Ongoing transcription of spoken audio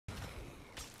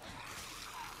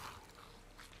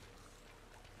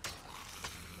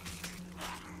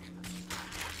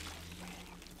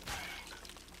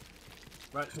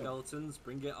Right, skeletons,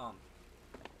 bring it on.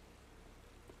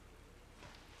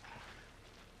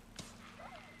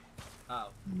 Oh.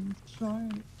 I'm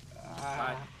trying.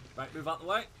 Right, move out the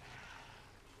way.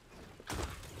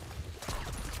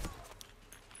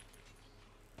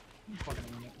 You fucking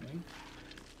aim at me.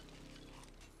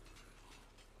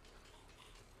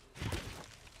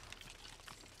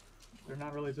 They're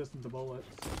not really resistant to bullets.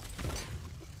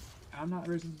 I'm not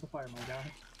resistant to fire, my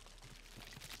guy.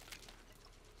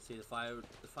 See, the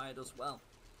fire does well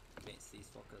against these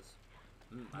fuckers.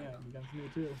 Yeah, against me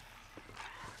too.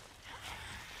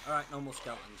 Alright, no more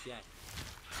skeletons, yay.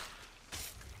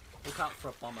 Look out for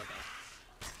a bomber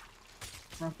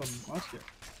though. Run from musket.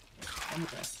 I'm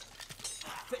with that.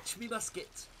 Fetch me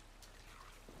basket!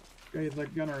 Okay, the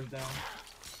gunner is down.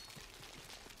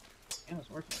 And it's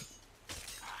working.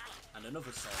 And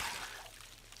another soldier.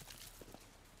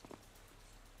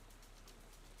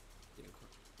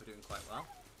 We're doing quite well.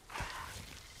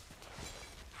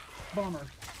 Bomber.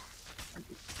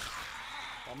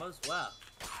 Bombers? Where?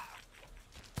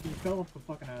 He fell off the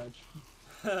fucking edge.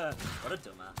 What a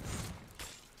dumbass.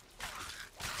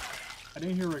 I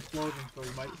didn't hear an explosion, so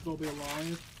he might still be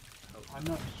alive. Oh. I'm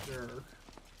not sure.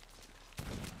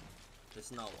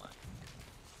 There's no way.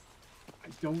 I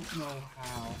don't know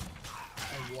how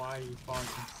and why he found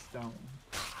some stone.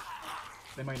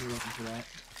 They might be looking for that.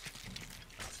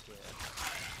 That's weird.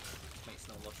 Makes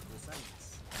no logical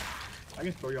sense. I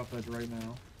can throw you off the edge right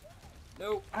now.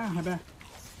 Nope. Ah, my back.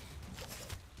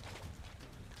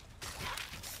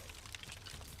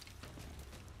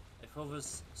 If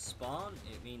others spawn,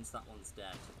 it means that one's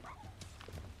dead.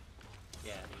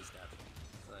 Yeah, he's dead.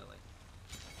 Clearly.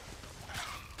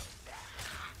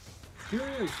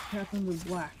 Here he is, Captain the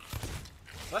Black.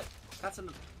 What? That's an.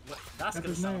 What? That's That's gonna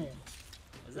his sound. name.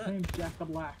 Is His it? name's Jack the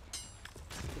Black.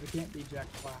 But it can't be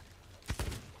Jack the Black.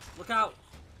 Look out!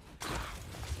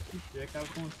 Dick, that was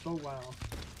going so well.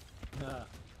 Yeah.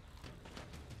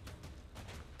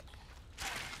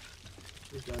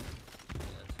 He's dead.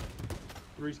 Good.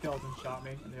 3 skeletons shot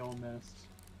me, and they all missed.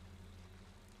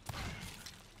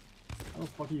 How the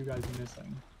fuck are you guys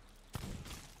missing?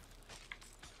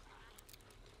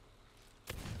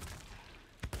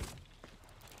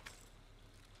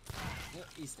 Yep,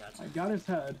 he's dead. I got his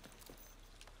head.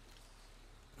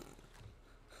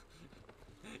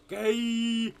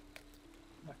 Gay!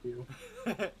 Fuck you.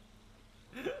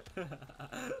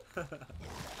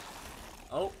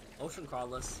 Oh, ocean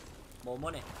crawlers. More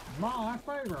money. My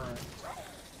favorite.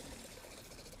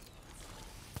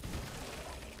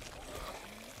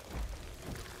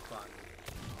 Fuck.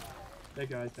 That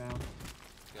guy's down.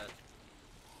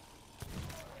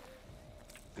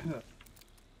 Good.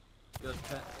 Good.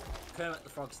 Kermit the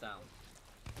Frog's down.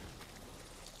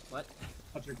 What?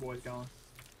 How's your boy going?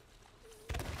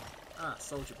 Ah,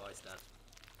 Soldier Boy's dead.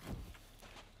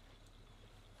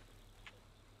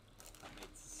 That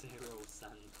made 0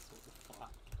 sense. What the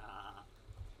fuck? Ah.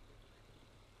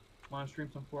 Want to stream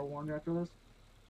some Forewarned after this?